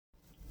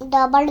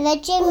Добър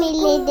вечер,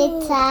 мили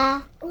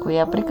деца.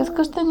 Коя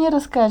приказка ще ни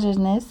разкажеш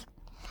днес?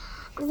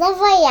 За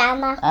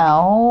Ваяна.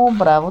 Ао,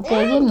 браво,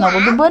 Теди, много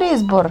добър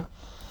избор.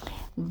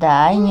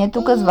 Да, и ние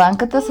тук с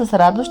Ванката с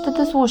радост ще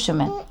те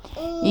слушаме.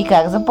 И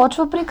как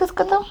започва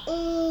приказката?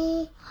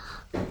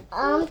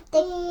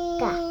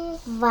 Така.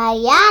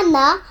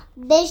 Ваяна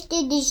беше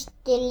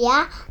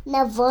дъщеря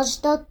на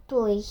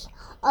вождото й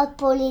от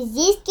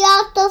полезистия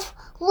остров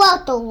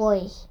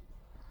Лотолой.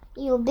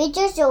 И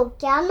обичаше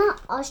океана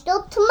още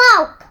от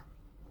малка.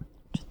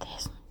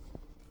 Чудесно.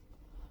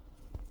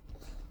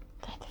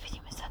 Дай да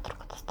видим за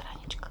другата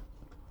страничка.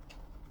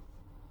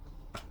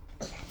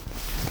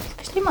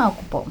 Искаш ли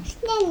малко помощ?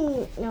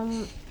 Не,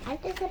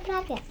 айде се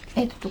правя.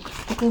 Ето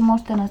тук има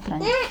още една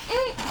страница.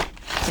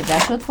 Сега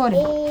ще отворим.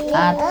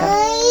 Така.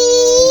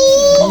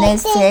 Не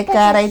се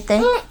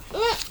карайте.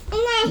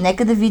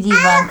 Нека да види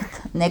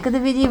Иванката. Нека да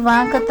види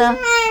Иванката.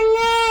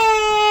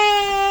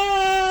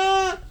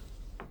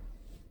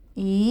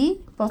 И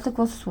после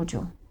какво се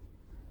случило?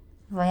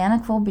 Ваяна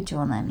какво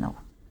обичала най-много?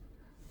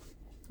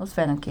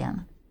 Освен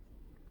океана.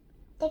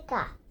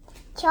 Така.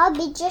 Тя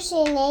обичаше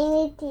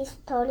нейните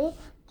истории,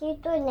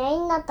 които и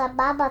нейната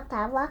баба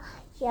Тава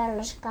я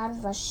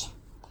разказваше.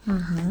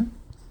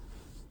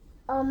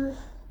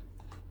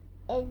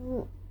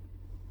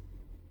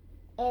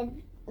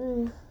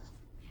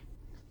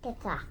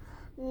 Така.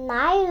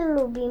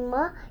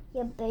 Най-любима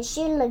я беше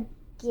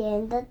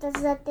легендата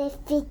за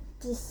Теди.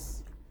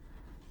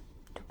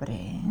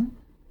 Добре.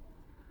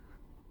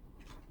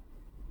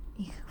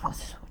 И какво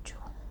се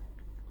случило?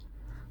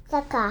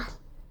 Така.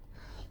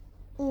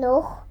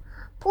 Но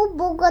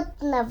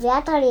побогът на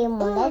вятъра и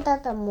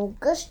монетата му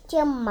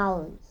гъщия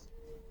мал.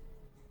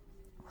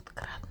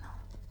 Откраднал.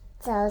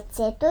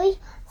 Сърцето й,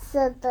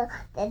 за да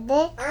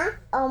даде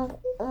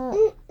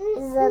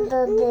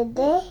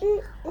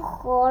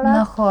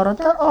На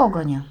хората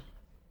огъня.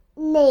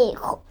 Не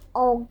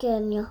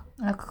огъня.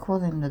 А какво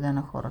да им даде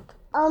на хората?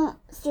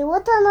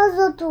 Силата на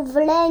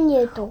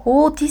затовлението.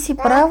 О, ти си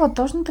права,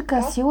 точно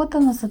така. Силата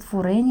на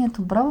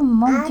сътворението. Браво,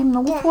 мама, ти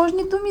много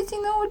сложни думи си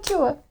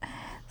научила.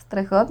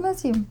 Страхотна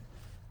си.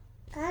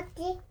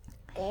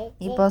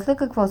 И после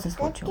какво се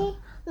случило?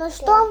 Но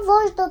щом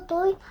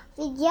вождото й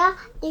видя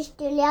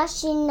дъщеря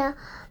си на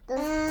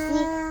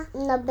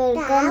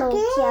берега на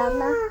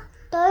океана,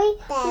 той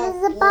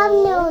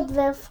незабавно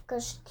отве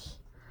вкъщи.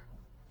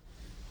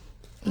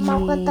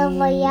 Малката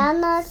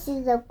Ваяна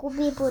си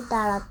загуби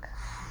подарък.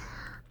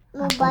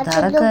 А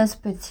подаръка е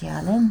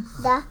специален?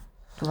 Да.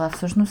 Това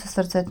всъщност е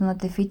сърцето на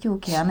Тефити,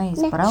 океана е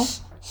избрал.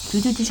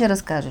 Които ти ще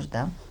разкажеш,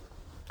 да?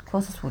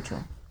 Какво се случило?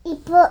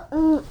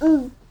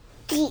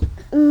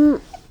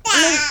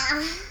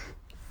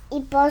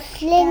 И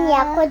после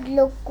някой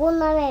друг го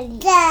намери.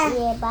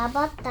 И е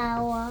баба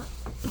Тала.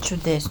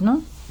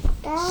 Чудесно.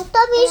 Що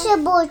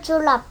беше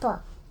Бойчолапа?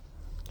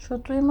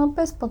 Защото има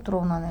без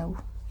патрул на него.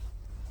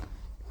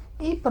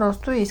 И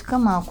просто иска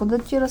малко да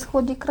ти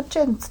разходи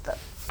краченцата.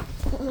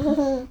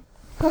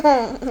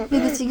 И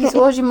да си ги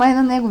сложи май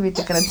на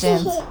неговите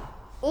краченца.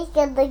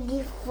 Иска да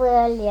ги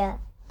хвърля.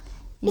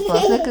 И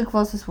после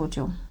какво се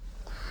случило?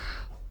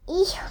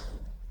 И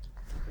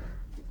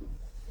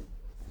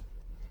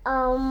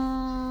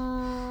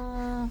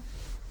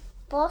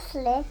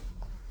после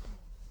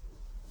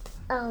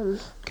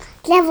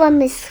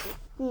гледаме с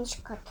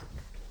книжката.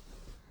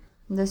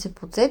 Да се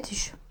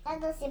подсетиш.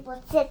 Да се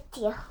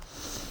подсетя.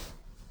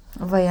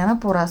 Ваяна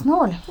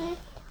пораснала ли?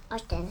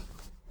 Още не.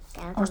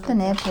 Още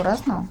не е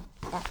пораснала.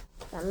 Да,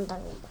 само да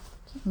видя.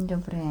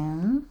 Добре.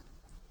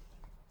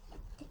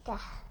 Така.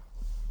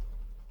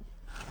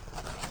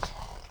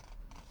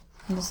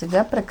 До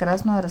сега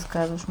прекрасно я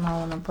разказваш,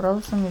 мало.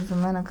 Направо съм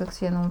изумена как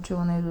си е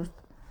научила наизуст.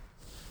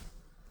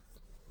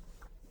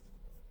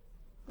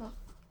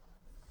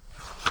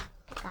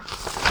 Така.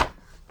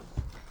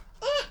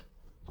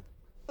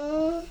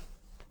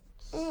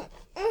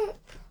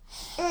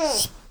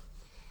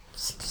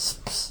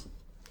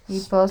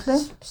 И после?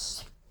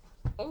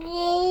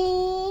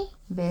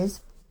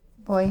 Без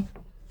бой.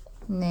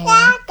 Не.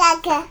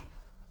 Кака.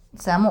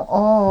 Само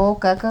о,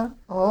 кака.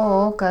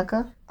 О,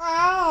 кака.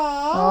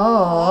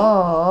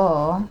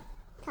 О.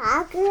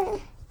 Кака.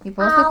 И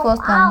после какво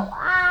стана?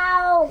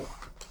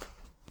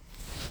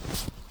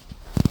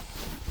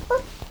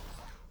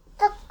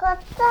 Така.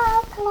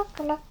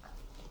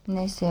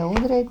 Не се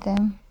удряйте.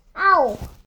 Ау.